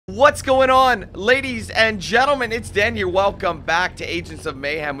What's going on, ladies and gentlemen? It's Dan here. Welcome back to Agents of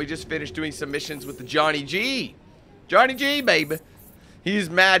Mayhem. We just finished doing some missions with the Johnny G. Johnny G, baby. He's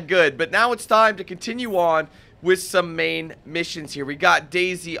mad good. But now it's time to continue on with some main missions here. We got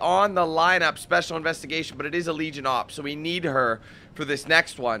Daisy on the lineup, special investigation, but it is a Legion op, so we need her for this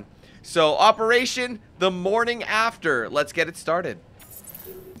next one. So, Operation the morning after. Let's get it started.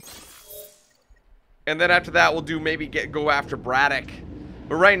 And then after that, we'll do maybe go after Braddock.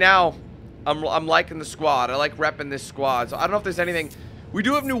 But right now, I'm liking the squad. I like repping this squad. So I don't know if there's anything. We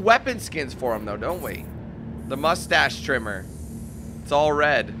do have new weapon skins for him, though, don't we? The mustache trimmer. It's all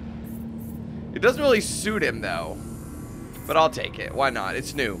red. It doesn't really suit him, though. But I'll take it. Why not?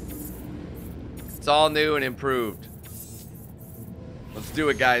 It's new. It's all new and improved. Let's do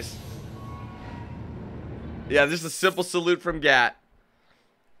it, guys. Yeah, this is a simple salute from Gat.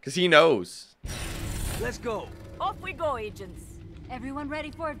 Because he knows. Let's go. Off we go, agents. Everyone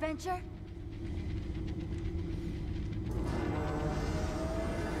ready for adventure?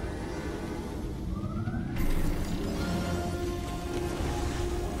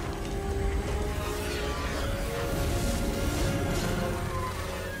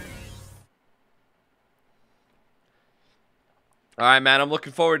 All right, man. I'm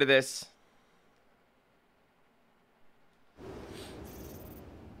looking forward to this.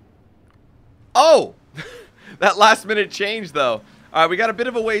 Oh! That last minute change, though. All right, we got a bit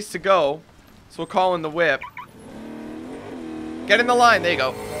of a ways to go, so we'll call in the whip. Get in the line. There you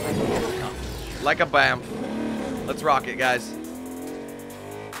go. Like a bam. Let's rock it, guys.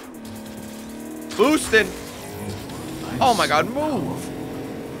 Boosting. Oh my God, move.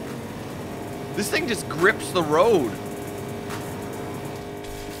 This thing just grips the road.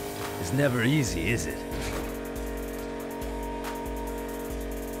 It's never easy, is it?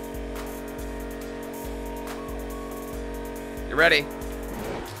 You ready?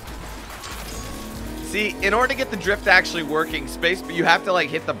 See, in order to get the drift actually working, space, but you have to like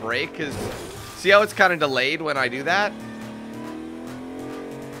hit the brake, because see how it's kind of delayed when I do that?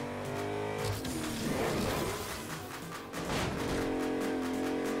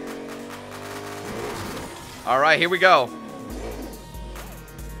 All right, here we go.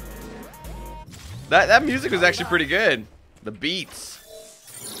 That music was actually pretty good. The beats.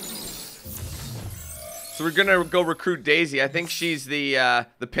 So we're gonna go recruit Daisy. I think she's the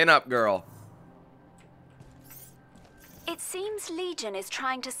pinup girl. It seems Legion is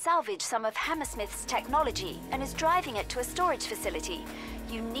trying to salvage some of Hammersmith's technology and is driving it to a storage facility.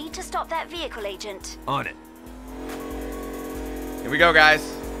 You need to stop that vehicle, Agent. On it. Here we go, guys.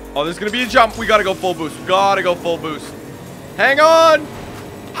 Oh, there's gonna be a jump. We gotta go full boost. We gotta go full boost. Hang on.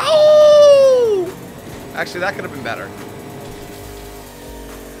 Oh! Actually, that could have been better.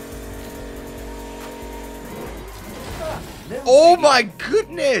 Oh my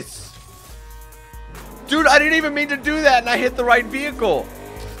goodness! Dude, I didn't even mean to do that and I hit the right vehicle.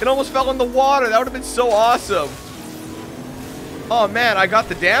 It almost fell in the water. That would have been so awesome. Oh man, I got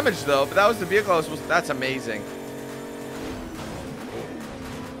the damage though, but that was the vehicle I was supposed to. That's amazing.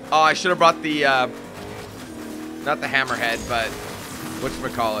 Oh, I should have brought the, not the hammerhead, but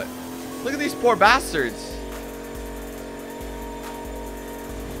whatchamacallit. Look at these poor bastards.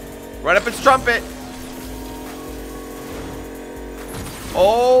 Right up its trumpet.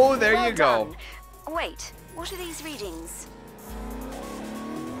 Oh, there Well you go. done. Wait, what are these readings?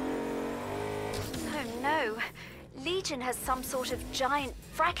 Oh no. Legion has some sort of giant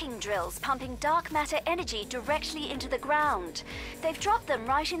fracking drills pumping dark matter energy directly into the ground. They've dropped them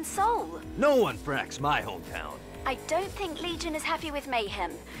right in Seoul. No one fracks my hometown. I don't think Legion is happy with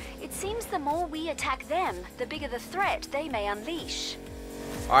Mayhem. It seems the more we attack them, the bigger the threat they may unleash.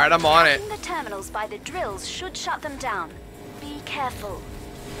 Alright, I'm on it. Hacking the terminals by the drills should shut them down. Be careful.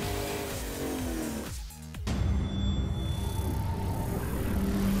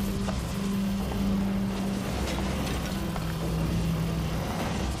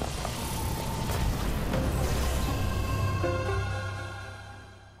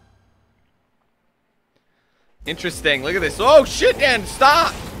 Interesting. Look at this. Oh, shit, Dan.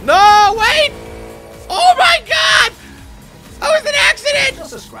 Stop. No, wait. Oh, my God. That was an accident.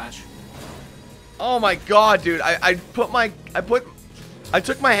 Just a scratch. Oh, my God, dude. I took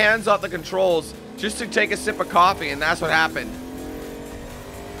my hands off the controls just to take a sip of coffee, and that's what happened.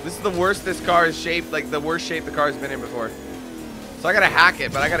 This is the worst this car is shaped, like the worst shape the car has been in before. So I got to hack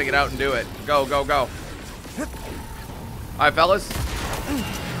it, but I got to get out and do it. Go, go, go. All right, fellas.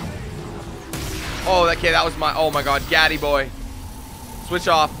 Oh, okay, that was my, oh my God, Gaddy boy. Switch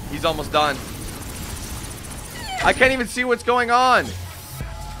off. He's almost done. I can't even see what's going on.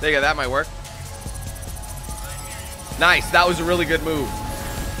 There you go, that might work. Nice, that was a really good move.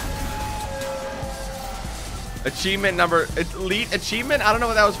 Achievement number... Elite achievement? I don't know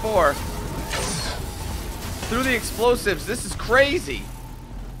what that was for. Through the explosives. This is crazy.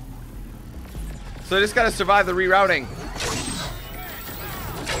 So I just gotta survive the rerouting.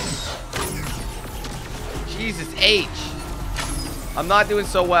 Jesus H. I'm not doing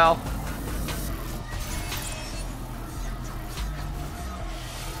so well.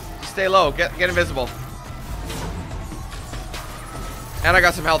 Stay low. Get invisible. And I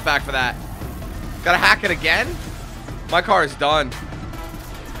got some health back for that. Gotta hack it again? My car is done.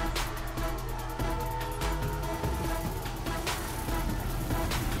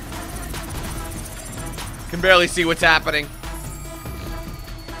 Can barely see what's happening.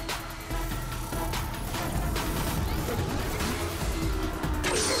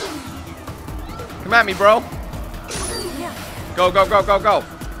 Come at me, bro. Go, go, go, go, go.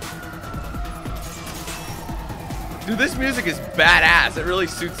 Dude, this music is badass. It really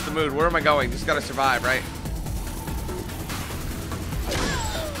suits the mood. Where am I going? Just gotta survive, right?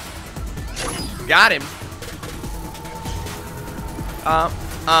 Got him.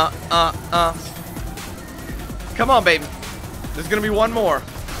 Come on, baby. There's gonna be one more.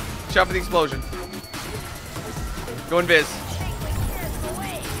 Shot for the explosion. Go invis.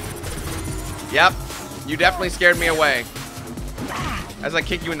 Yep. You definitely scared me away. As I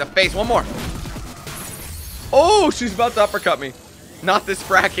kick you in the face. One more. Oh, she's about to uppercut me. Not this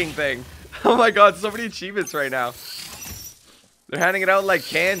fracking thing. Oh my god, so many achievements right now. They're handing it out like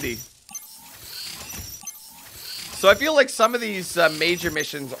candy. So I feel like some of these major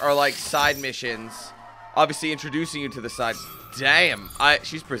missions are like side missions. Obviously introducing you to the side. Damn,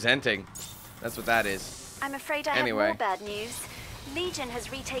 she's presenting. That's what that is. I'm afraid I have more bad news. Legion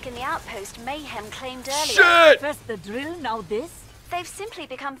has retaken the outpost Mayhem claimed earlier. Shit! First the drill, now this? They've simply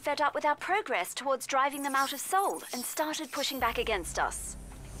become fed up with our progress towards driving them out of Seoul and started pushing back against us.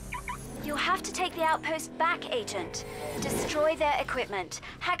 You'll have to take the outpost back, Agent. Destroy their equipment,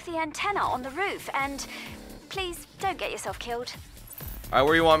 hack the antenna on the roof, and please don't get yourself killed. Alright,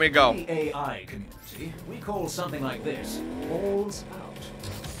 where do you want me to go? In the AI community, we call something like this balls out.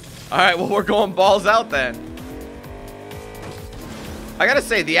 Alright, well, we're going balls out then. I gotta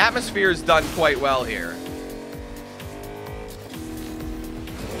say, the atmosphere is done quite well here.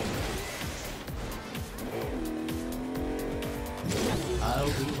 I'll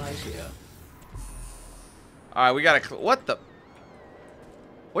be right here. Alright, we gotta... What the...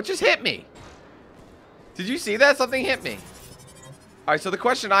 What just hit me? Did you see that? Something hit me. Alright, so the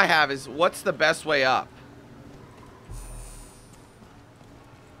question I have is, what's the best way up?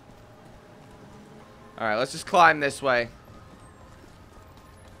 Alright, let's just climb this way.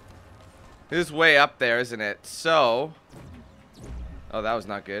 This is way up there, isn't it? So... Oh, that was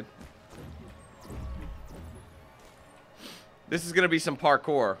not good. This is gonna be some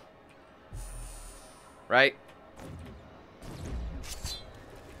parkour. Right?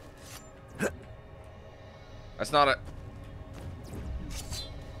 That's not a...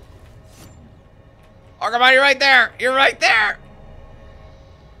 Oh, come on, you're right there! You're right there!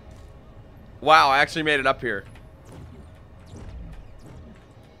 Wow, I actually made it up here.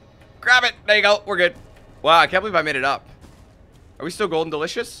 Grab it! There you go, we're good. Wow, I can't believe I made it up. Are we still golden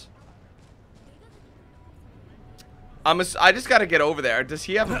delicious? I just gotta get over there. Does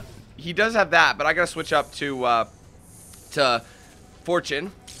he have... He does have that, but I gotta switch up to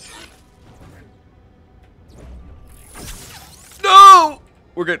Fortune. No!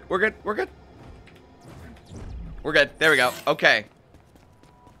 We're good, we're good, we're good. We're good. There we go. Okay.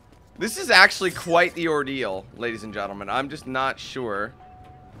 This is actually quite the ordeal, ladies and gentlemen. I'm just not sure.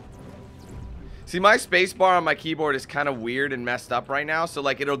 See, my spacebar on my keyboard is kind of weird and messed up right now. So,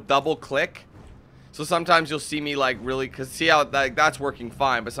 like, it'll double click. So sometimes you'll see me, like, really... Because see how that's working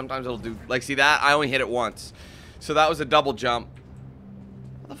fine. But sometimes it'll do... Like, see that? I only hit it once. So that was a double jump.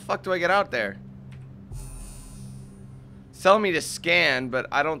 How the fuck do I get out there? It's telling me to scan, but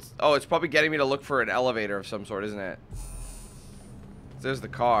I don't... Oh, it's probably getting me to look for an elevator of some sort, isn't it? There's the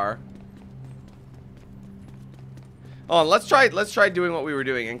car. Oh, let's try doing what we were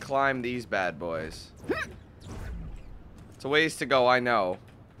doing and climb these bad boys. It's a ways to go, I know.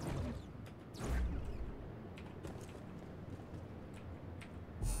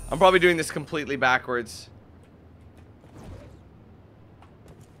 I'm probably doing this completely backwards.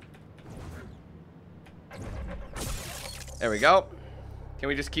 There we go. Can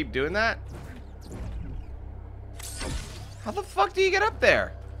we just keep doing that? How the fuck do you get up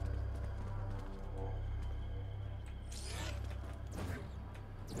there?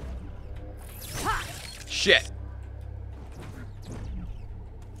 Shit.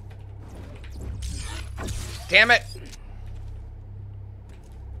 Damn it.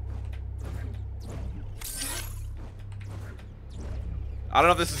 I don't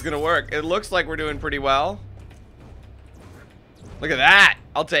know if this is gonna work. It looks like we're doing pretty well. Look at that.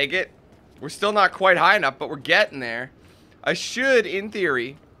 I'll take it. We're still not quite high enough, but we're getting there. I should, in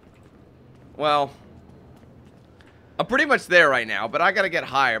theory... Well... I'm pretty much there right now, but I gotta get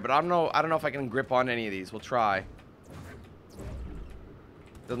higher. But I don't know if I can grip on any of these. We'll try.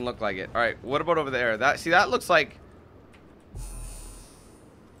 Doesn't look like it. Alright, what about over there? That looks like...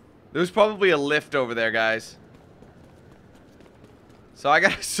 There's probably a lift over there, guys. So I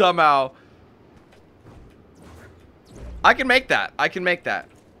gotta somehow... I can make that. I can make that.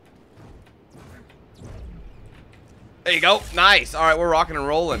 There you go. Nice. Alright, we're rocking and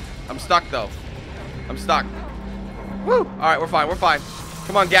rolling. I'm stuck, though. I'm stuck. Woo! Alright, we're fine. We're fine.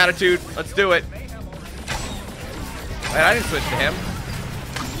 Come on, Gatitude. Let's do it. Wait, I didn't switch to him.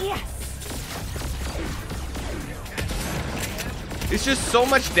 Yes. It's just so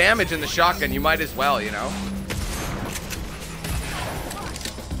much damage in the shotgun, you might as well, you know?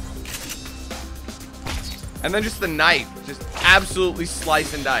 And then just the knife. Just absolutely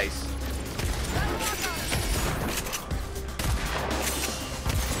slice and dice.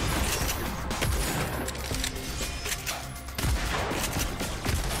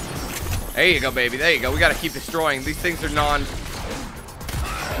 There you go, baby. There you go. We gotta keep destroying. These things are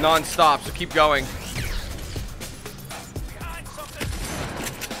non-stop, so keep going.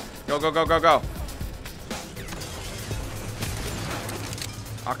 Go, go, go, go, go.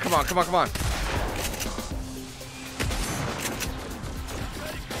 Oh, come on, come on, come on.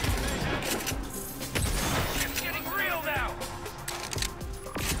 It's getting real now.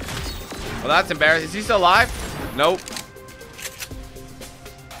 Well, that's embarrassing. Is he still alive? Nope.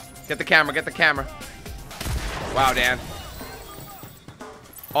 Get the camera, get the camera. Wow, Dan.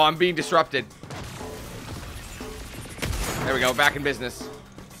 Oh, I'm being disrupted. There we go, back in business.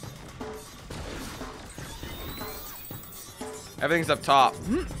 Everything's up top.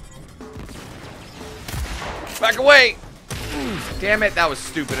 Back away! Damn it, that was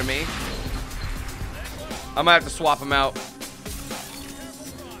stupid of me. I might have to swap them out.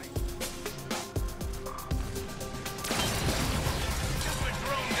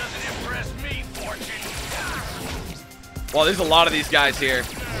 Well, there's a lot of these guys here.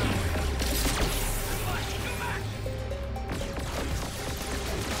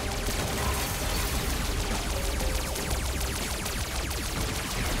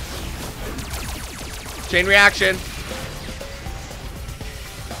 Chain reaction.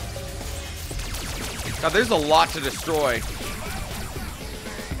 God, there's a lot to destroy.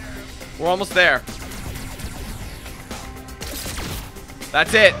 We're almost there.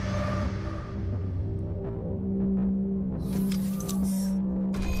 That's it.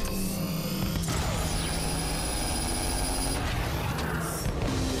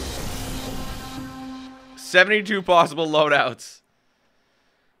 $72 possible loadouts.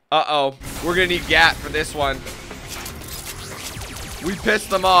 Uh-oh. We're gonna need GAT for this one. We pissed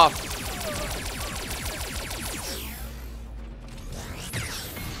them off.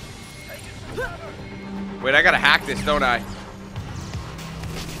 Wait, I gotta hack this, don't I?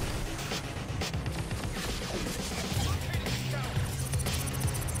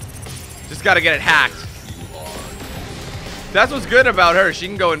 Just gotta get it hacked. That's what's good about her. She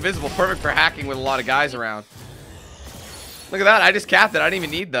can go invisible. Perfect for hacking with a lot of guys around. Look at that. I just capped it. I didn't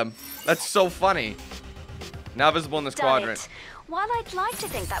even need them. That's so funny. Now visible in this quadrant. While I'd like to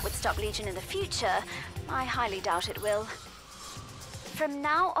think that would stop Legion in the future, I highly doubt it will. From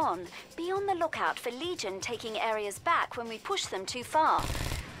now on, be on the lookout for Legion taking areas back when we push them too far.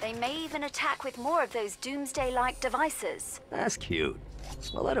 They may even attack with more of those doomsday-like devices. That's cute.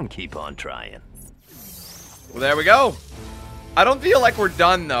 Well, let them keep on trying. Well, there we go. I don't feel like we're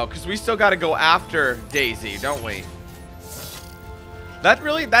done, though, because we still got to go after Daisy, don't we? That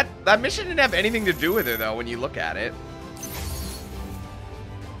mission didn't have anything to do with her, though, when you look at it.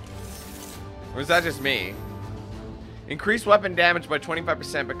 Or is that just me? Increase weapon damage by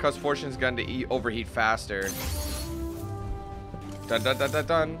 25% because Fortune's gun to overheat faster. Dun dun dun dun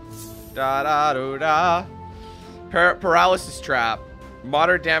dun. Da da da da. Paralysis trap.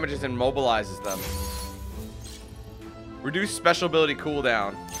 Moderate damages and immobilizes them. Reduce special ability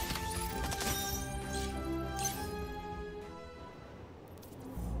cooldown.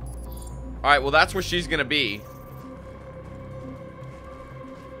 Alright, well that's where she's gonna be.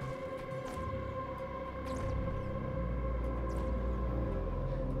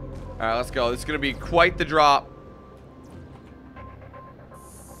 Alright, let's go. This is gonna be quite the drop.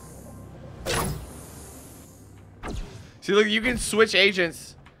 See, look, you can switch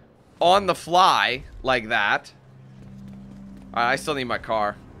agents on the fly like that. Alright, I still need my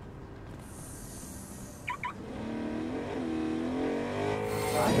car.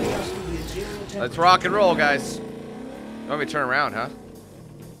 Let's rock and roll, guys. You want me to turn around, huh?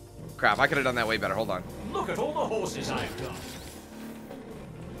 Crap, I could have done that way better. Hold on. Look at all the horses I've got.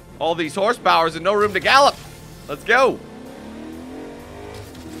 All these horsepowers and no room to gallop. Let's go.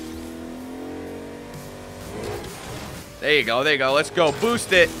 There you go, there you go. Let's go.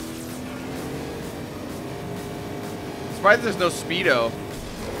 Boost it. Surprised there's no speedo.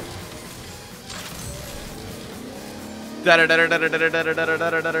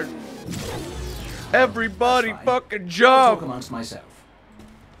 Everybody fucking I'll jump. talk amongst myself.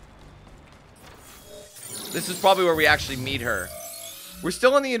 This is probably where we actually meet her. We're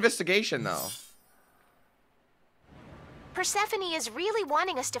still in the investigation, though. Persephone is really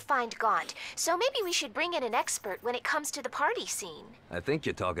wanting us to find Gaunt, so maybe we should bring in an expert when it comes to the party scene. I think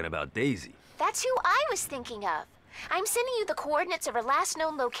you're talking about Daisy. That's who I was thinking of. I'm sending you the coordinates of her last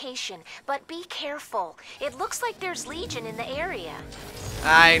known location, but be careful. It looks like there's Legion in the area.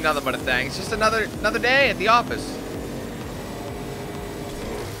 Ain't nothing but a thing. It's just another day at the office.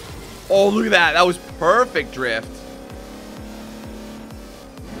 Oh, look at that. That was perfect drift.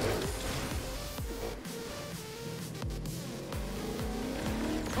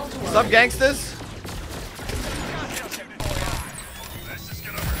 What's up, gangsters?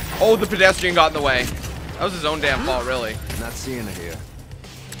 Oh, the pedestrian got in the way. That was his own damn fault, really. Not seeing her here.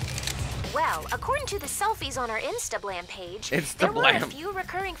 Well, according to the selfies on our Instablam page, there were a Instablam. few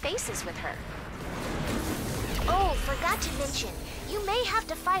recurring faces with her. Oh, forgot to mention, you may have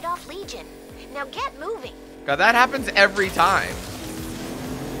to fight off Legion. Now get moving. God, that happens every time.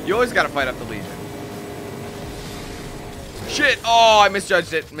 You always gotta fight up the Legion. Shit! Oh, I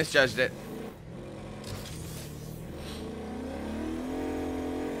misjudged it. Misjudged it.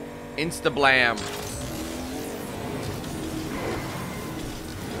 Instablam.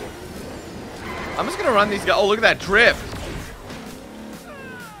 I'm just gonna run these guys. Oh, look at that drift.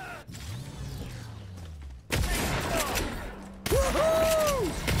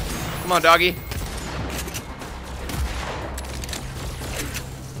 Come on, doggy.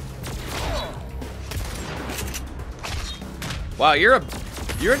 Wow, you're a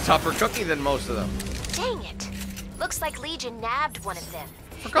tougher cookie than most of them. Dang it. Looks like Legion nabbed one of them.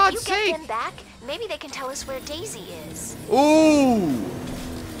 For God's if you sake. get them back, maybe they can tell us where Daisy is. Ooh.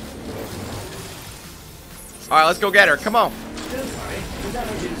 All right, let's go get her. Come on. Don't worry, the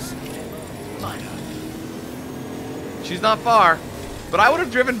damage is minor. She's not far, but I would have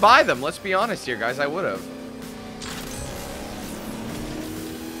driven by them. Let's be honest here, guys. I would have.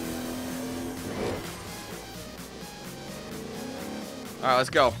 All right, let's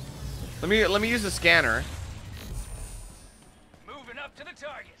go. Let me use the scanner. Moving up to the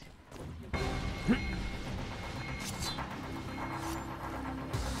target.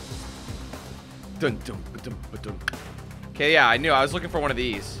 Dun, dun, dun, dun. Okay, yeah, I knew. I was looking for one of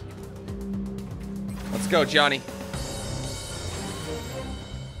these. Let's go, Johnny.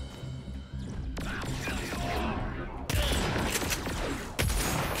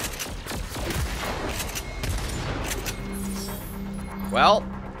 Well.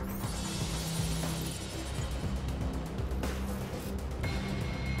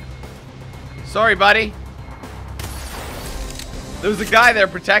 Sorry, buddy. There was a guy there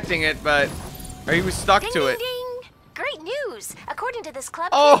protecting it, but or he was stuck Ding, to ding, it. ding. Great news. According to this club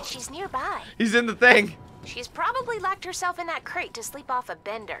Oh. kid, she's nearby. He's in the thing. She's probably locked herself in that crate to sleep off a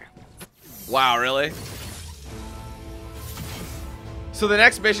bender. Wow, really? So the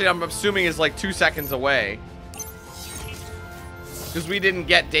next mission, I'm assuming, is like 2 seconds away. Because we didn't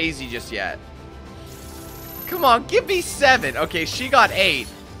get Daisy just yet. Come on, give me 7. Okay, she got 8.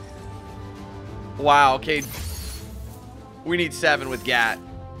 Wow, okay. We need 7 with Gat.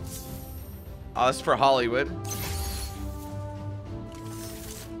 Oh, that's for Hollywood.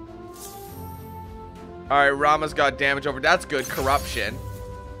 Alright, Rama's got damage over. That's good. Corruption.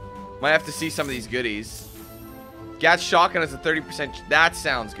 Might have to see some of these goodies. Gat's shotgun is a 30%. That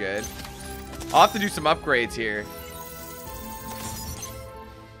sounds good. I'll have to do some upgrades here.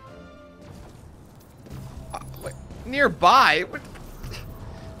 Wait, nearby? What?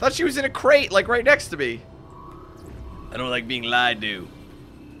 Thought she was in a crate, like right next to me. I don't like being lied to.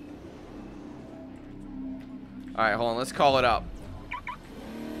 Alright, hold on. Let's call it up.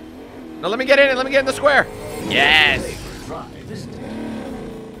 No, let me get in it. Let me get in the square. Yes. Drive, isn't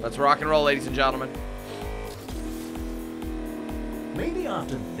it? Let's rock and roll, ladies and gentlemen. Maybe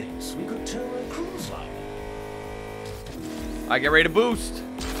after this, we could tow a cruise line. I get ready to boost.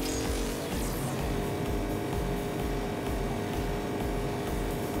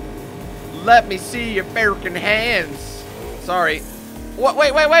 Let me see your freaking hands. Sorry. What?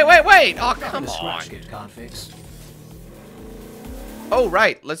 Wait. Oh, come Nothing a on. scratch kit can't fix. Oh,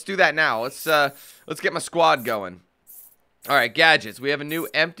 right. Let's do that now. Let's get my squad going. All right, gadgets. We have a new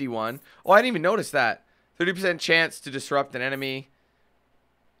empty one. Oh, I didn't even notice that. 30% chance to disrupt an enemy.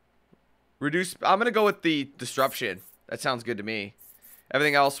 Reduce. I'm going to go with the disruption. That sounds good to me.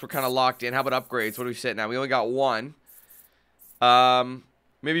 Everything else, we're kind of locked in. How about upgrades? What do we sit now? We only got one.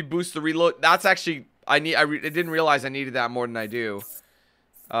 Maybe boost the reload. That's actually, I didn't realize I needed that more than I do.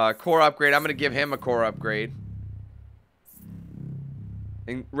 Core upgrade. I'm going to give him a core upgrade.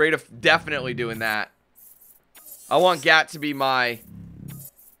 And rate of definitely doing that. I want Gat to be my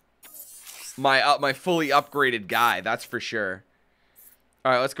fully upgraded guy. That's for sure.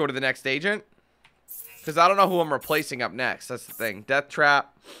 All right, let's go to the next agent. Because I don't know who I'm replacing up next. That's the thing. Death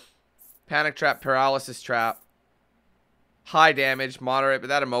Trap, Panic Trap, Paralysis Trap, high damage, moderate, but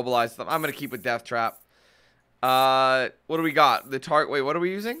that immobilizes them. I'm gonna keep with Death Trap. What do we got? The target. Wait, what are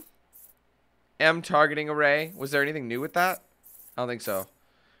we using? M targeting array. Was there anything new with that? I don't think so.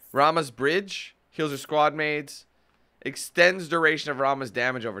 Rama's Bridge heals her squad mates. Extends duration of Rama's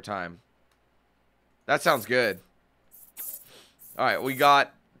damage over time. That sounds good. All right, we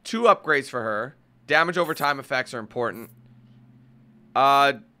got 2 upgrades for her. Damage over time effects are important.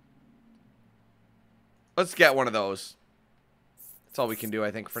 Let's get one of those. That's all we can do,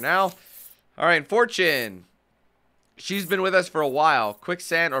 I think, for now. All right, Fortune. She's been with us for a while.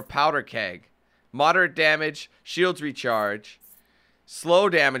 Quicksand or powder keg. Moderate damage. Shields recharge. Slow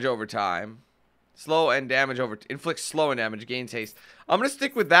damage over time. Slow and damage over... Inflicts slow and damage. Gains haste. I'm going to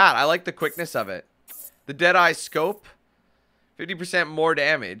stick with that. I like the quickness of it. The Deadeye Scope. 50% more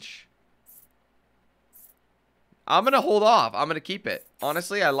damage. I'm going to hold off. I'm going to keep it.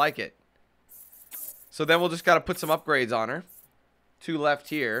 Honestly, I like it. So then we'll just got to put some upgrades on her. 2 left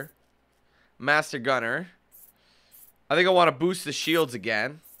here. Master Gunner. I think I want to boost the shields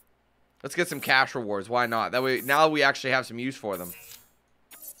again. Let's get some cash rewards. Why not? That way, now we actually have some use for them.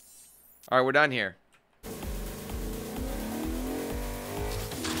 All right, we're done here.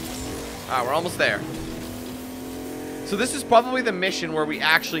 All right, we're almost there. So this is probably the mission where we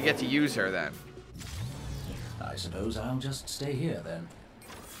actually get to use her then. I suppose I'll just stay here then.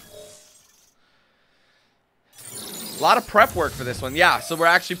 A lot of prep work for this one. Yeah, so we're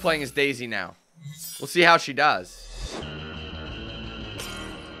actually playing as Daisy now. We'll see how she does.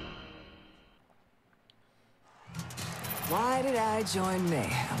 Why did I join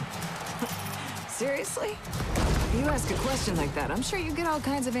Mayhem? Seriously? You ask a question like that, I'm sure you get all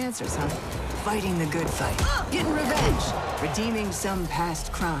kinds of answers, huh? Fighting the good fight, getting revenge, redeeming some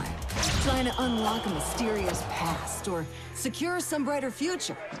past crime, trying to unlock a mysterious past, or secure some brighter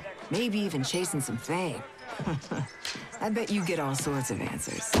future. Maybe even chasing some fame. I bet you get all sorts of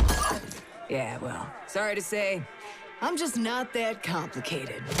answers. Yeah, well, sorry to say, I'm just not that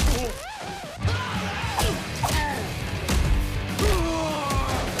complicated.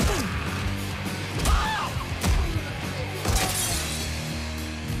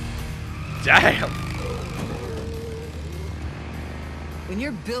 Damn. When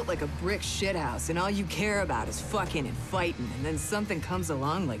you're built like a brick shithouse and all you care about is fucking and fighting, and then something comes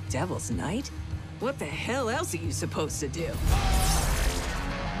along like Devil's Night, what the hell else are you supposed to do?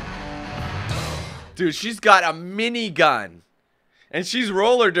 Dude, she's got a minigun. And she's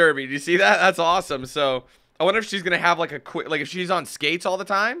roller derby. Do you see that? That's awesome. So, I wonder if she's going to have like a quick... Like, if she's on skates all the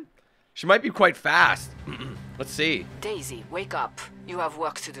time, she might be quite fast. Let's see. Daisy, wake up. You have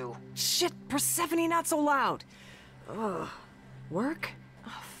work to do. Shit, Persephone, not so loud. Ugh. Work?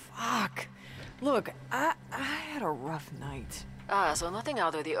 Oh, fuck. Look, I had a rough night. Ah, so nothing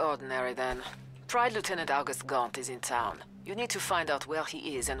out of the ordinary then. Pride Lieutenant August Gaunt is in town. You need to find out where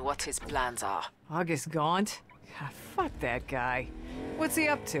he is and what his plans are. August Gaunt? God, fuck that guy. What's he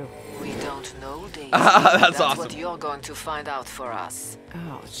up to? We don't know, Daisy. That's awesome. What you're going to find out for us.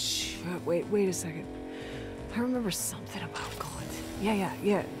 Oh, shit. Wait a second. I remember something about Gaunt.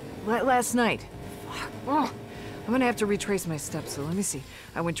 Yeah. Last night. Fuck. Oh, I'm gonna have to retrace my steps, so let me see.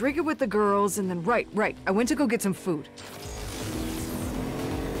 I went drinking with the girls, and then, right. I went to go get some food.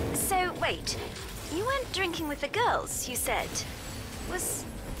 So, wait. You went drinking with the girls, you said. Was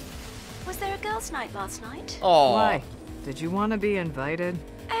there a girls' night last night? Oh. Why? Did you want to be invited?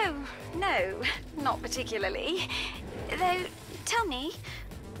 Oh, no. Not particularly. Though, tell me,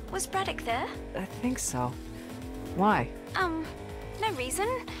 was Braddock there? I think so. Why? No reason.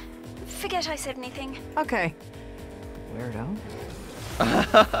 Forget I said anything. Okay. Weirdo.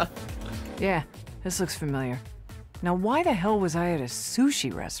 Yeah, this looks familiar. Now, why the hell was I at a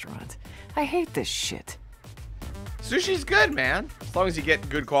sushi restaurant? I hate this shit. Sushi's good, man. As long as you get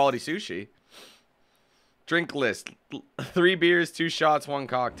good quality sushi. Drink list. 3 beers, 2 shots, 1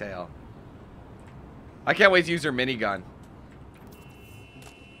 cocktail. I can't wait to use her minigun.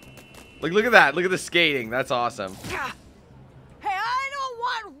 Like, look at that. Look at the skating. That's awesome. Hey, I don't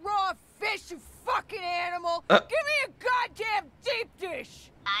want raw fish, you fucking animal. Give me a goddamn deep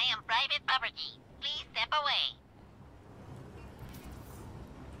dish. I am private property. Please step away.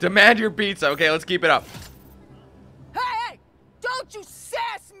 Demand your pizza. Okay, let's keep it up. Hey, don't you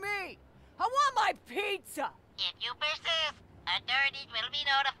sass me. I want my pizza. If you persist, authorities will be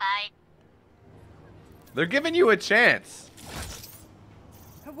notified. They're giving you a chance.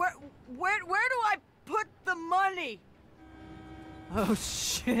 Where do I put the money? Oh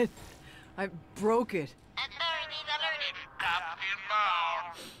shit. I broke it. Authorities alerted.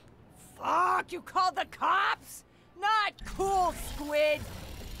 Fuck, you called the cops? Not cool, Squid.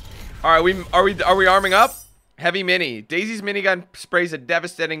 All right, are we arming up? Heavy mini. Daisy's minigun sprays a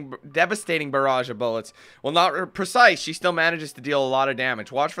devastating barrage of bullets. While not precise, she still manages to deal a lot of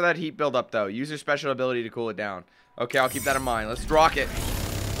damage. Watch for that heat buildup though. Use her special ability to cool it down. Okay, I'll keep that in mind. Let's rock it.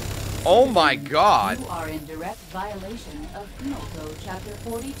 Oh my god. You are in direct violation of Penal Code Chapter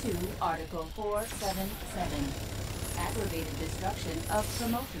 42, Article 477. Aggravated destruction of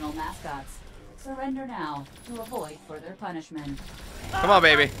promotional mascots. Surrender now to avoid further punishment. Come on,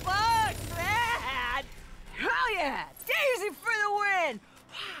 baby. Fuck that! Hell yeah! Daisy for the win!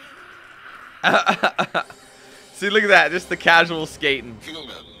 See, look at that. Just the casual skating.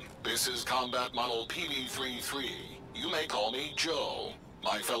 Human, this is Combat Model PB-33. You may call me Joe.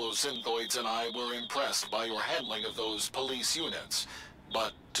 My fellow synthoids and I were impressed by your handling of those police units.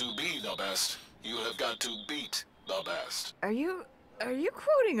 But to be the best, you have got to beat the best. Are you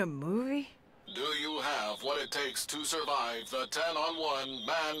quoting a movie? Do you have what it takes to survive the 10-on-1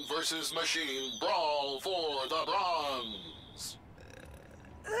 man versus machine brawl for the bronze?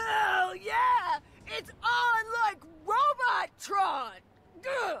 Oh yeah! It's on like Robotron!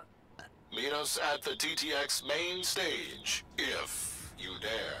 Gah! Meet us at the TTX main stage, if you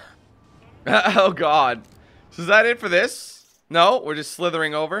dare. Oh god. So is that it for this? No, we're just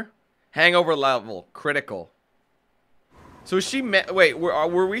slithering over. Hangover level, critical. So is she wait,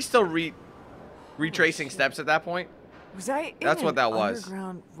 were we still retracing steps at that point? Was I in That's what that was.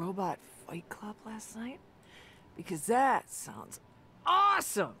 underground robot fight club last night? Because that sounds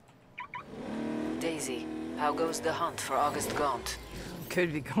awesome! Daisy, how goes the hunt for August Gaunt?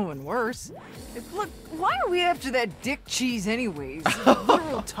 Could be going worse. Look, why are we after that dick cheese anyways? He's a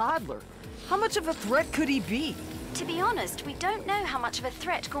literal toddler. How much of a threat could he be? To be honest, we don't know how much of a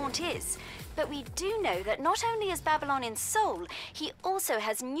threat Gaunt is. But we do know that not only is Babylon in Seoul, he also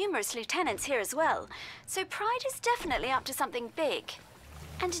has numerous lieutenants here as well. So Pride is definitely up to something big.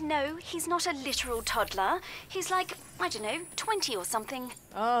 And no, he's not a literal toddler. He's like, I don't know, 20 or something.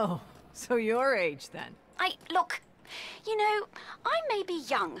 Oh, so your age then. Look, you know, I may be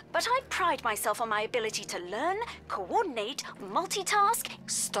young, but I pride myself on my ability to learn, coordinate, multitask.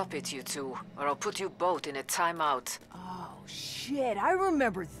 Stop it, you two, or I'll put you both in a timeout. Oh, shit, I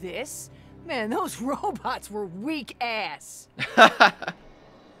remember this. Man, those robots were weak ass.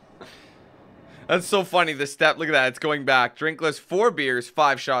 That's so funny, the step. Look at that, it's going back. Drinkless 4 beers,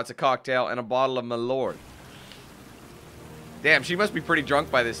 5 shots, a cocktail, and a bottle of Malort. Damn, she must be pretty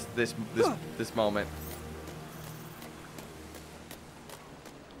drunk by this moment.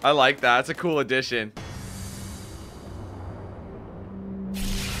 I like that. It's a cool addition.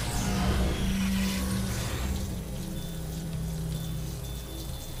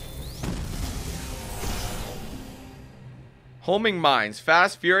 Homing mines,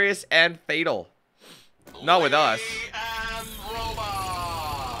 fast, furious, and fatal. Not with us. And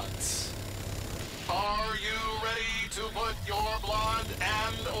robots. Are you ready to put your blood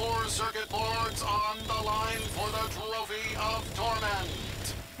and or circuit boards on the line for the trophy of torment?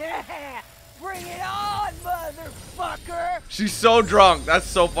 Bring it on, motherfucker! She's so drunk. That's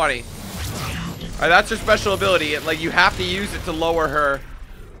so funny. Alright, that's her special ability. Like, you have to use it to lower her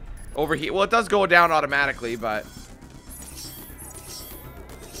overheat. Well, it does go down automatically, but...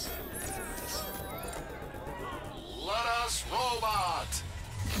 Let us robot.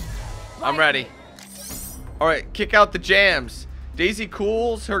 I'm ready. Alright, kick out the jams. Daisy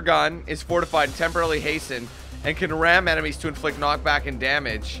cools her gun, is fortified and temporarily hastened, and can ram enemies to inflict knockback and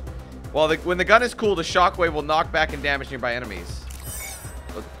damage. While when the gun is cooled, a shockwave will knock back and damage nearby enemies.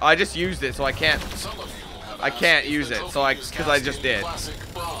 I just used it, so I can't. I can't use it, so because I just did. Classic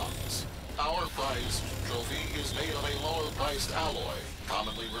bronze. Our prize trophy is made of a lower-priced alloy,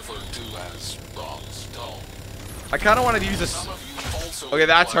 commonly referred to as bronze tone. I kind of wanted to use this. Okay,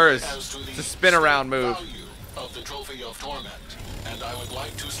 that's hers. It's a spin around move. Of the trophy of torment, and I would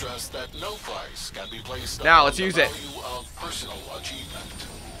like to stress that no price can be placed now. on Let's the use it. value of personal achievement.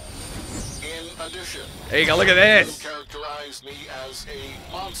 In addition, there you go. Look at this. You characterized me as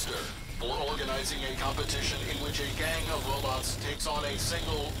a monster. for organizing a competition in which a gang of robots takes on a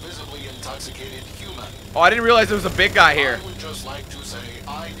single, visibly intoxicated human. Oh, I didn't realize there was a big guy here. I would just like to say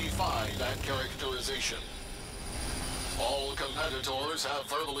I defy that characterization. All competitors have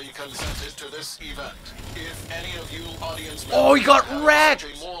verbally consented to this event. If any of you audience members Oh, he got have wrecked!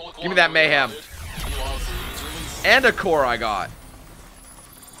 such a moral Give me that quandary Mayhem. about it, you are free to leave. And a core I got.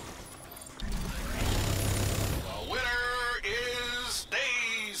 The winner is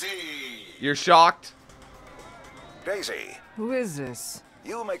Daisy. You're shocked? Daisy, Who is this?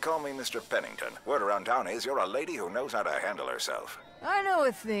 you may call me Mr. Pennington. Word around town is you're a lady who knows how to handle herself. I know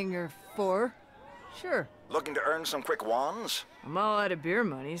a thing or four. Sure. Looking to earn some quick wands? I'm all out of beer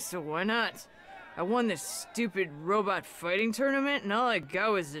money, so why not? I won this stupid robot fighting tournament, and all I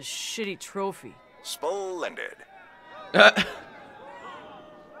got was this shitty trophy. Splendid.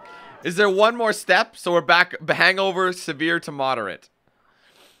 Is there one more step? So we're back, hangover, severe to moderate.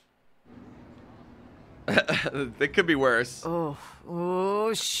 It could be worse.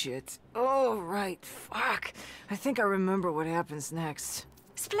 Oh, shit. Oh, right. Fuck. I think I remember what happens next.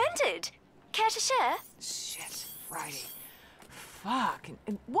 Splendid. Care to share? Shit. Friday. Fuck.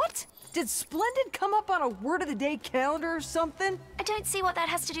 And what? Did Splendid come up on a word of the day calendar or something? I don't see what that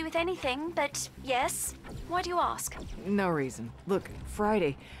has to do with anything, but yes. Why do you ask? No reason. Look,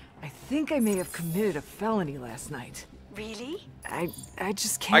 Friday, I think I may have committed a felony last night. Really? I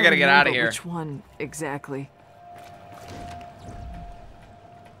just can't I gotta get outta remember here. which one exactly.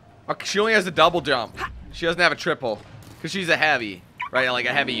 Okay, she only has a double jump. She doesn't have a triple. Because she's a heavy. Right, like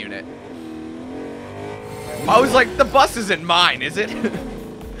a heavy unit. I was like, the bus isn't mine, is it?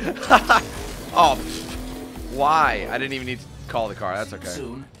 Oh, why? I didn't even need to call the car. That's okay.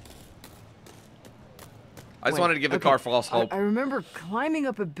 Soon. I just Wait, wanted to give the okay, car false hope. I remember climbing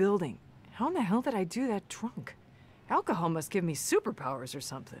up a building. How in the hell did I do that drunk? Alcohol must give me superpowers or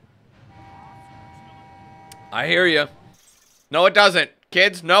something. I hear you. No, it doesn't.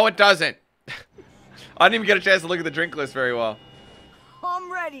 Kids, no, it doesn't. I didn't even get a chance to look at the drink list very well.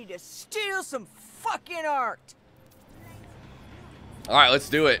 I'm ready to steal some fucking art. All right, let's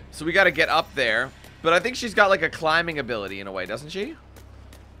do it. So we got to get up there. But I think she's got like a climbing ability in a way, doesn't she?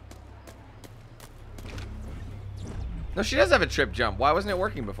 No, she does have a trip jump. Why wasn't it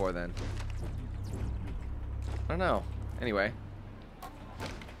working before then? I don't know. Anyway.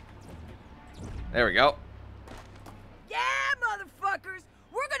 There we go. Yeah, motherfuckers!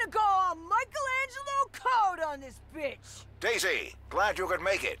 We're gonna go all Michelangelo Code on this bitch! Daisy, glad you could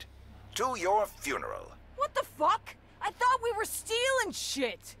make it. To your funeral. What the fuck? I thought we were stealing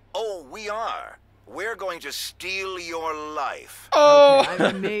shit! Oh, we are. We're going to steal your life. Oh! Okay,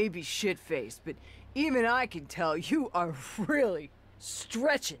 I may be shit-faced, but even I can tell you are really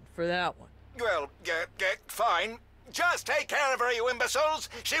stretching for that one. Well, fine. Just take care of her, you imbeciles.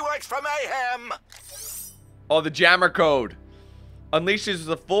 She works for Mayhem. Oh, the jammer code. Unleashes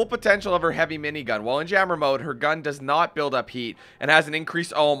the full potential of her heavy minigun. While in jammer mode, her gun does not build up heat and has an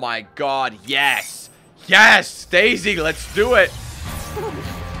increase. Oh my god, yes! Yes! Daisy, let's do it! You feel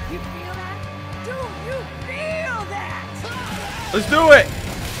that? Do you feel that? Let's do it!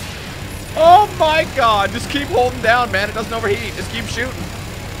 Oh my god, just keep holding down, man. It doesn't overheat. Just keep shooting.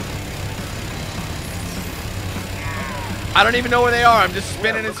 I don't even know where they are. I'm just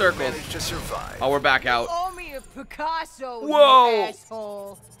spinning in circles. Managed to survive. Oh, we're back out. Owe me a Picasso, Whoa! you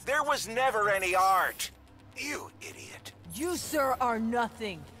asshole. There was never any art. You idiot. You, sir, are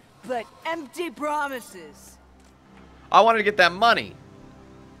nothing but empty promises. I wanted to get that money.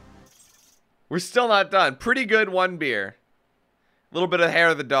 We're still not done. Pretty good one beer. A little bit of hair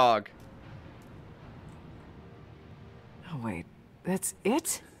of the dog. Oh, wait. That's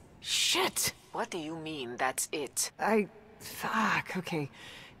it? Shit. What do you mean, that's it? Fuck, okay.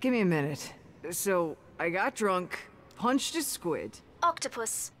 Give me a minute. So, I got drunk, punched a squid.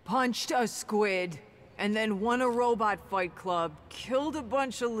 Octopus. Punched a squid, and then won a robot fight club, killed a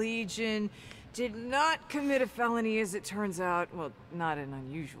bunch of Legion, did not commit a felony as it turns out. Well, not an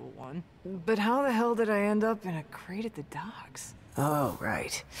unusual one. But how the hell did I end up in a crate at the docks? Oh,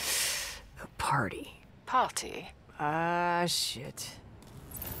 right. A party. Party? Ah, shit.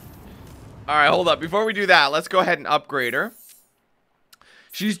 Alright, hold up. Before we do that, let's go ahead and upgrade her.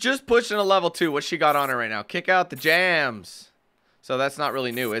 She's just pushing a level 2. What's she got on her right now? Kick out the jams. So that's not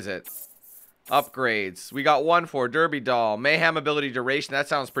really new, is it? Upgrades. We got one for Derby Doll. Mayhem ability duration. That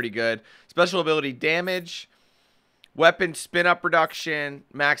sounds pretty good. Special ability damage. Weapon spin-up reduction.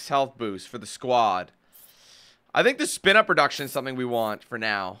 Max health boost for the squad. I think the spin-up reduction is something we want for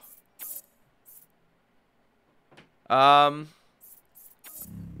now.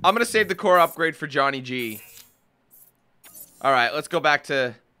 I'm going to save the core upgrade for Johnny G. Alright, let's go back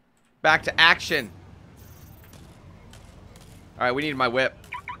to Back to action. Alright, we need my whip.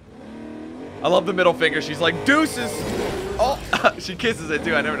 I love the middle finger. She's like, deuces. Oh, she kisses it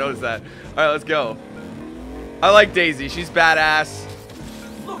too. I never noticed that. Alright, let's go. I like Daisy. She's badass.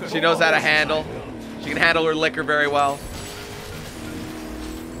 She knows how to handle. She can handle her liquor very well.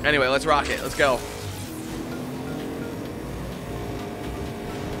 Anyway, let's rock it. Let's go.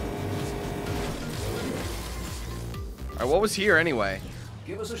 Alright, what was here anyway?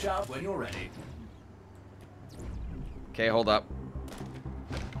 Give us a shout when you're ready. Okay, hold up.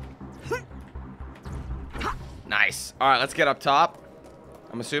 Nice. Alright, let's get up top.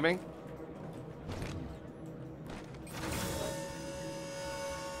 I'm assuming.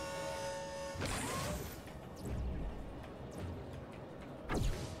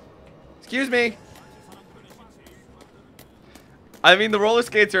 Excuse me. I mean, the roller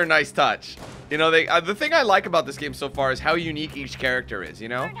skates are a nice touch. You know, the thing I like about this game so far is how unique each character is, you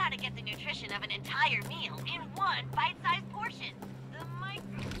know? Learn how to get the nutrition of an entire meal in one bite-sized portion.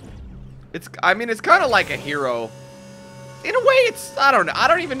 I mean, it's kind of like a hero. In a way, it's, I don't know. I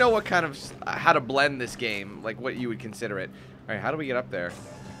don't even know what kind of, how to blend this game. Like, what you would consider it. All right, how do we get up there?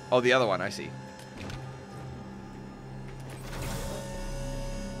 Oh, the other one, I see.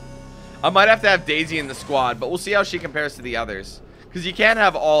 I might have to have Daisy in the squad, but we'll see how she compares to the others. Because you can't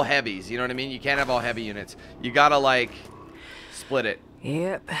have all heavies, you know what I mean? You can't have all heavy units. You gotta, like, split it.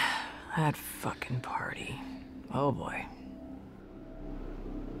 Yep, that fucking party. Oh, boy.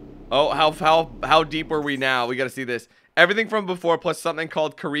 Oh, how deep were we now? We gotta see this. Everything from before plus something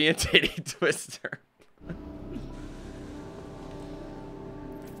called Korean Titty Twister.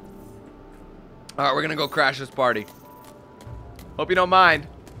 Alright, we're gonna go crash this party. Hope you don't mind.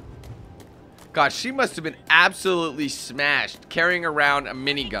 God, she must have been absolutely smashed carrying around a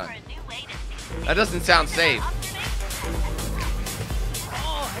minigun. That doesn't sound safe.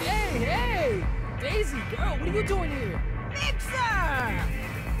 Oh, hey! Daisy, girl, what are you doing here? Mixer!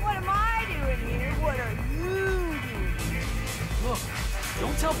 What am I doing here? What are you doing? Look,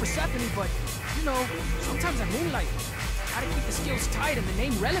 don't tell Persephone, but, you know, sometimes I moonlight. Gotta keep the skills tight and the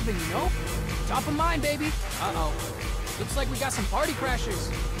name relevant, you know? Top of mind, baby. Uh-oh. Looks like we got some party crashers.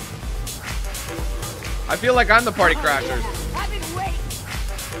 I feel like I'm the party crashers. I've been waiting.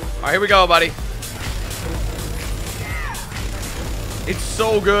 Alright, here we go, buddy. It's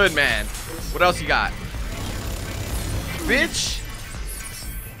so good, man. What else you got? Bitch.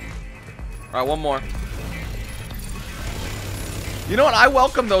 Alright, one more. You know what? I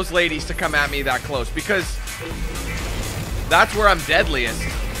welcome those ladies to come at me that close because that's where I'm deadliest.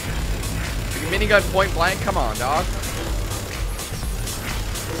 Like a minigun point blank? Come on, dog.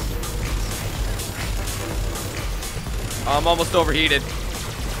 I'm almost overheated.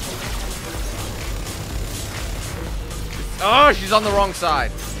 Oh, she's on the wrong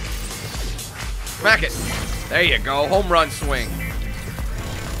side. Smack it. There you go. Home run swing.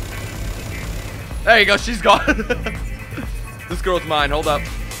 There you go. She's gone. This girl's mine. Hold up.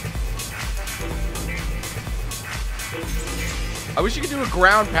 I wish you could do a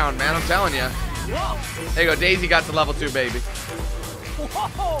ground pound, man. I'm telling you. Whoa. There you go. Daisy got to level 2, baby.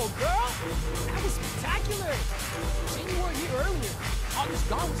 Whoa, girl. That was spectacular. You weren't here earlier.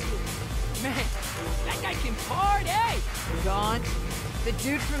 L.E.G.I.O.N was here. Man, that guy can party. Gaunt? The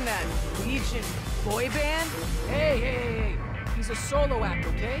dude from that Legion boy band? Hey. He's a solo act,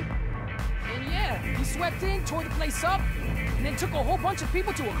 okay? And yeah, he swept in, tore the place up, and then took a whole bunch of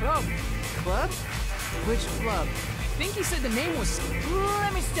people to a club. Club? Which club? I think he said the name was...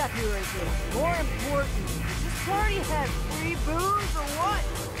 Let me stop you right there. More important, does this party have free booze or what?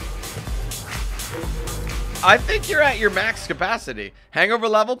 I think you're at your max capacity. Hangover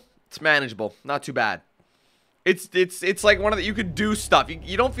level, it's manageable. Not too bad. It's like one of the, you could do stuff.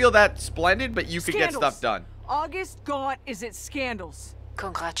 You don't feel that splendid, but you could get stuff done. August Gaunt is at Scandals.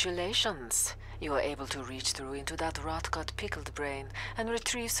 Congratulations. You were able to reach through into that rot-gut pickled brain and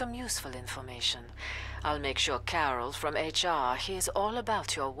retrieve some useful information. I'll make sure Carol from HR hears all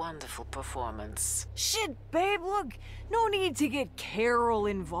about your wonderful performance. Shit, babe, look. No need to get Carol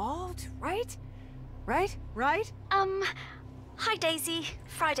involved, right? Right? Hi Daisy.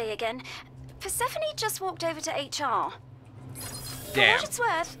 Friday again. Persephone just walked over to HR. For what it's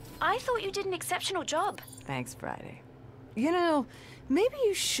worth, I thought you did an exceptional job. Thanks, Friday. You know, maybe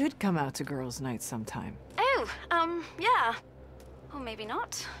you should come out to girls' night sometime. Oh, yeah. Or maybe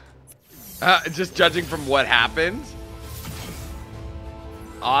not. Just judging from what happened.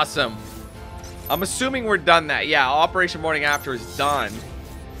 Awesome. I'm assuming we're done that. Yeah, Operation Morning After is done.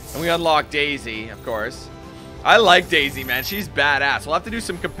 And we unlock Daisy, of course. I like Daisy, man. She's badass. We'll have to do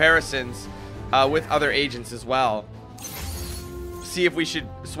some comparisons with other agents as well. see if we should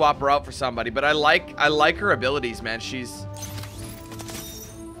swap her out for somebody. But I like her abilities, man. She's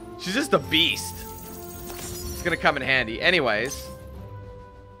just a beast. It's gonna come in handy. Anyways,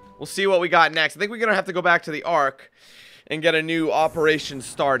 we'll see what we got next. I think we're gonna have to go back to the Ark and get a new operation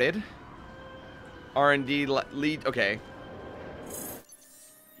started. R&D lead. Okay.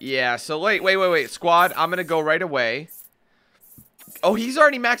 Yeah. So wait. Squad, I'm gonna go right away. Oh, he's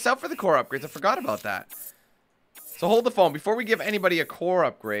already maxed out for the core upgrades. I forgot about that. So hold the phone before we give anybody a core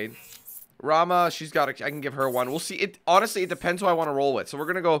upgrade. Rama, she's got I can give her one. We'll see. It honestly, it depends who I want to roll with. So we're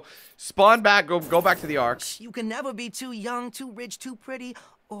gonna go spawn back, go back to the Ark. You can never be too young, too rich, too pretty,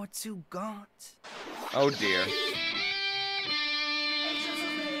 or too gaunt. Oh dear.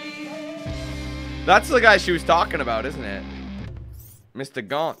 That's the guy she was talking about, isn't it? Mr.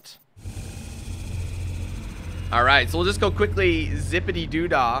 Gaunt. Alright, so we'll just go quickly zippity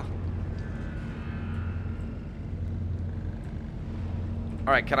doo-dah.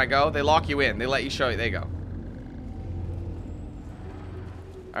 Alright, can I go? They lock you in. They let you show you. There you go.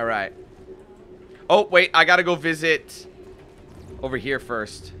 Alright. Oh, wait. I gotta go visit over here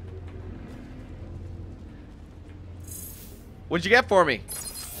first. What'd you get for me?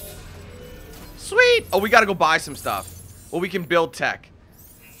 Sweet! Oh, we gotta go buy some stuff. Well, we can build tech.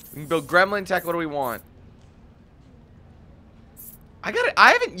 We can build gremlin tech. What do we want?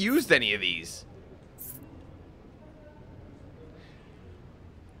 I haven't used any of these.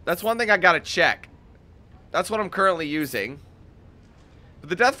 That's one thing I gotta check. That's what I'm currently using. But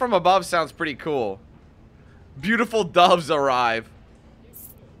the death from above sounds pretty cool. Beautiful doves arrive.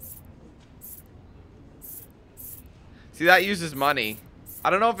 See, that uses money. I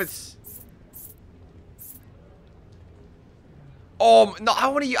don't know if it's... Oh, no,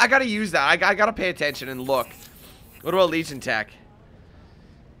 I gotta use that. I gotta pay attention and look. What about Legion tech?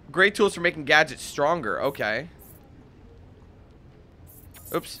 Great tools for making gadgets stronger. Okay.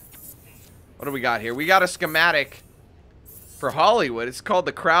 Oops. What do we got here? We got a schematic for Hollywood. It's called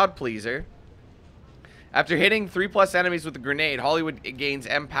the Crowd Pleaser. After hitting 3+ enemies with a grenade, Hollywood gains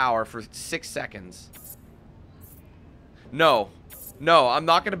M power for 6 seconds. No. No, I'm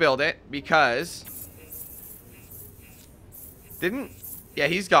not going to build it because... Yeah,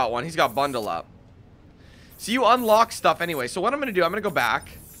 he's got one. He's got bundle up. So you unlock stuff anyway. So what I'm going to do, I'm going to go back.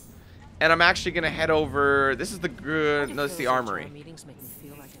 And I'm actually going to head over... This is the good... No, this is the armory.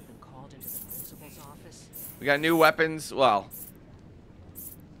 We got new weapons. Well...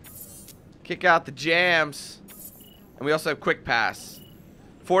 Kick out the jams. And we also have quick pass.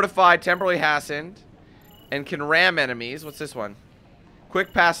 Fortified, temporarily hastened. And can ram enemies. What's this one?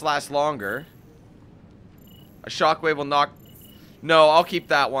 Quick pass lasts longer. A shockwave will knock... No, I'll keep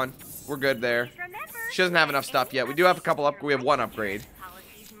that one. We're good there. She doesn't have enough stuff yet. We do have a couple we have one upgrade.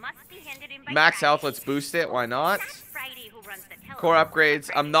 Max health, let's boost it. Why not? Core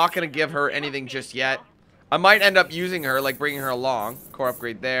upgrades. I'm not going to give her anything just yet. I might end up using her, like bringing her along. Core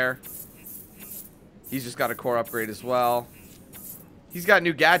upgrade there. He's just got a core upgrade as well. He's got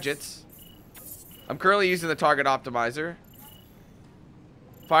new gadgets. I'm currently using the target optimizer.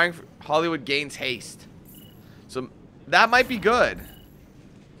 Firing for Hollywood gains haste. So that might be good.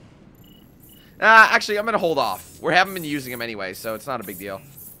 Actually, I'm going to hold off. We haven't been using him anyway, so it's not a big deal.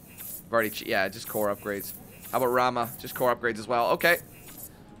 I've already, yeah, just core upgrades. How about Rama? Just core upgrades as well. Okay.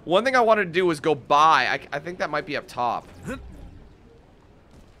 One thing I wanted to do was go buy. I think that might be up top.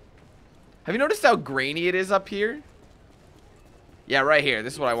 Have you noticed how grainy it is up here? Yeah, right here.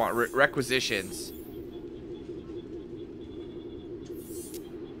 This is what I want. Requisitions.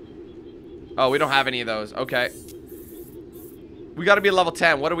 Oh, we don't have any of those. Okay. We got to be level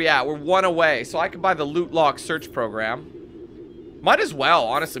 10. What are we at? We're 1 away. So I could buy the loot lock search program. Might as well.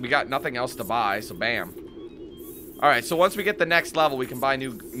 Honestly, we got nothing else to buy. So bam. Alright, so once we get the next level, we can buy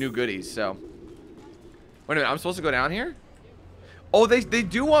new goodies. So. Wait a minute. I'm supposed to go down here? Oh, they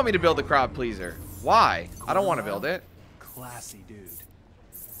do want me to build the crowd pleaser. Why? I don't want to build it. Classy dude.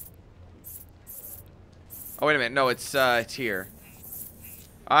 Oh, wait a minute. No, it's here.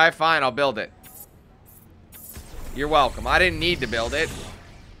 Alright, fine. I'll build it. You're welcome. I didn't need to build it.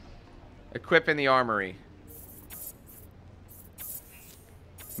 Equip in the armory.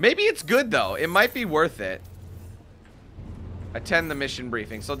 Maybe it's good, though. It might be worth it. Attend the mission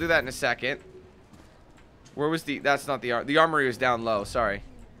briefing. So I'll do that in a second. Where was the... That's not the... The armory was down low. Sorry.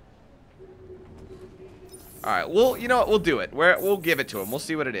 Alright. Well, you know what? We'll do it. We'll give it to him. We'll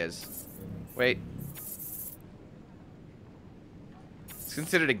see what it is. Wait. It's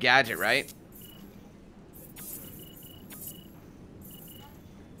considered a gadget, right?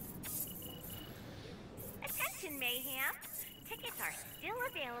 Attention, Mayhem. Tickets are still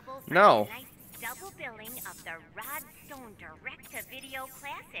available for No. tonight's double billing of the Rodstone direct-to-video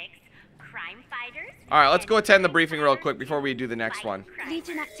classics, Crime Fighters. All right, let's go attend the briefing real quick before we do the next one.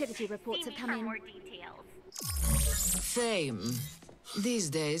 Legion activity reports have come in. Fame.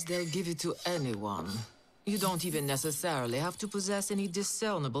 These days, they'll give it to anyone. You don't even necessarily have to possess any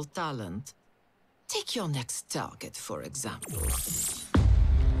discernible talent. Take your next target, for example.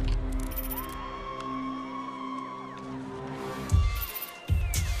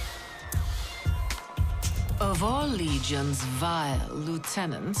 Of all Legion's vile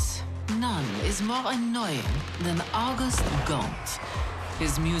lieutenants, none is more annoying than August Gaunt.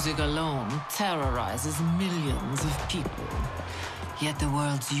 His music alone terrorizes millions of people. Yet the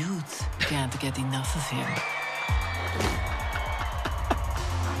world's youth can't get enough of him.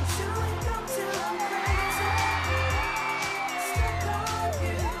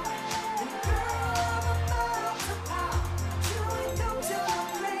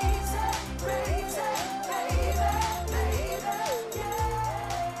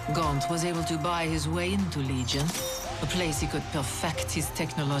 Gaunt was able to buy his way into Legion, a place he could perfect his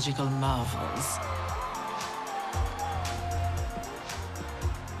technological marvels.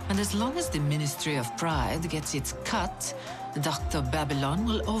 And as long as the Ministry of Pride gets its cut, Dr. Babylon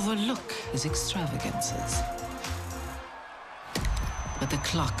will overlook his extravagances. But the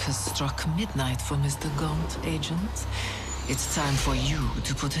clock has struck midnight for Mr. Gaunt, Agent. It's time for you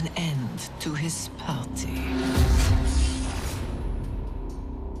to put an end to his party.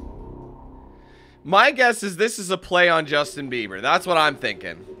 My guess is this is a play on Justin Bieber. That's what I'm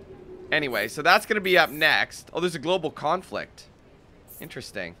thinking. Anyway, so that's going to be up next. Oh, there's a global conflict.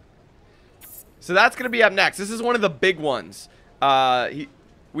 Interesting. So that's going to be up next. This is one of the big ones.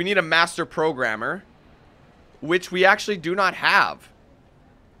 We need a master programmer, which we actually do not have.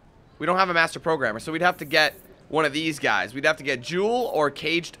 We don't have a master programmer, so we'd have to get one of these guys. We'd have to get Jewel or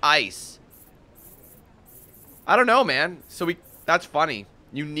Caged Ice. I don't know, man. So that's funny.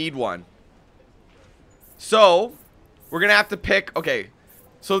 You need one. So, we're going to have to pick... Okay,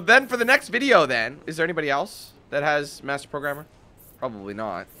 so then for the next video then, is there anybody else that has Master Programmer? Probably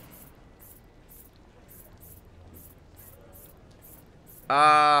not.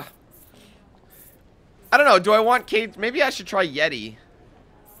 I don't know. Do I want Kate? Maybe I should try Yeti.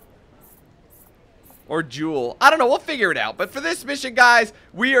 Or Jewel. I don't know. We'll figure it out. But for this mission, guys,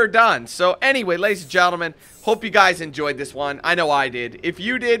 we are done. So anyway, ladies and gentlemen, hope you guys enjoyed this one. I know I did. If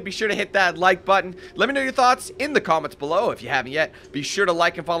you did, be sure to hit that like button. Let me know your thoughts in the comments below. If you haven't yet, be sure to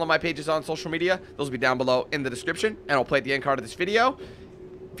like and follow my pages on social media. Those will be down below in the description. And I'll play at the end card of this video.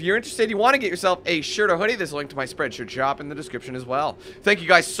 If you're interested, you want to get yourself a shirt or hoodie, there's a link to my Spreadshirt shop in the description as well. Thank you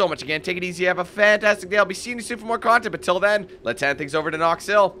guys so much again. Take it easy. Have a fantastic day. I'll be seeing you soon for more content. But till then, let's hand things over to Knox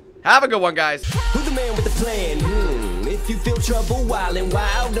Hill. Have a good one, guys. Who's the man with the plan? If you feel trouble, wild and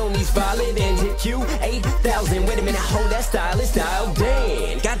wild on these violent and hit you 8,000. Wait a minute, hold that style, it's dialed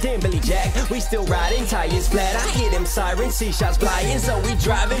in. Goddamn Billy Jack, we still riding tires flat. I hear them sirens, see shots flying, so we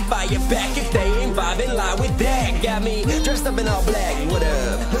driving fire back. If they ain't vibing, lie with that. Got me dressed up in all black. What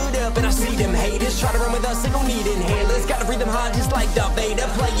up? Hood up, and I see them haters try to run with us. They gon' need inhalers. Gotta breathe them hard just like Darth Vader.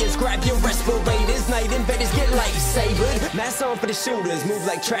 Players, grab your respirators. Night invaders get lightsabered. Mask on for the shooters, move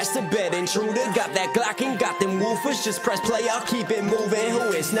like trash to bed intruder. Got that Glock and got them woofers. Just press play, I'll keep it moving.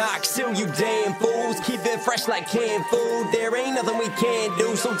 Who is Knox Hill, you damn fools? Keep it fresh like canned food. There ain't nothing we can't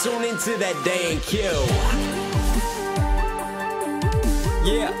do, so tune into that DanQ.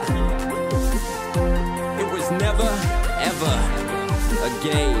 Yeah. It was never, ever a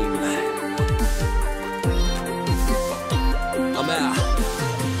game.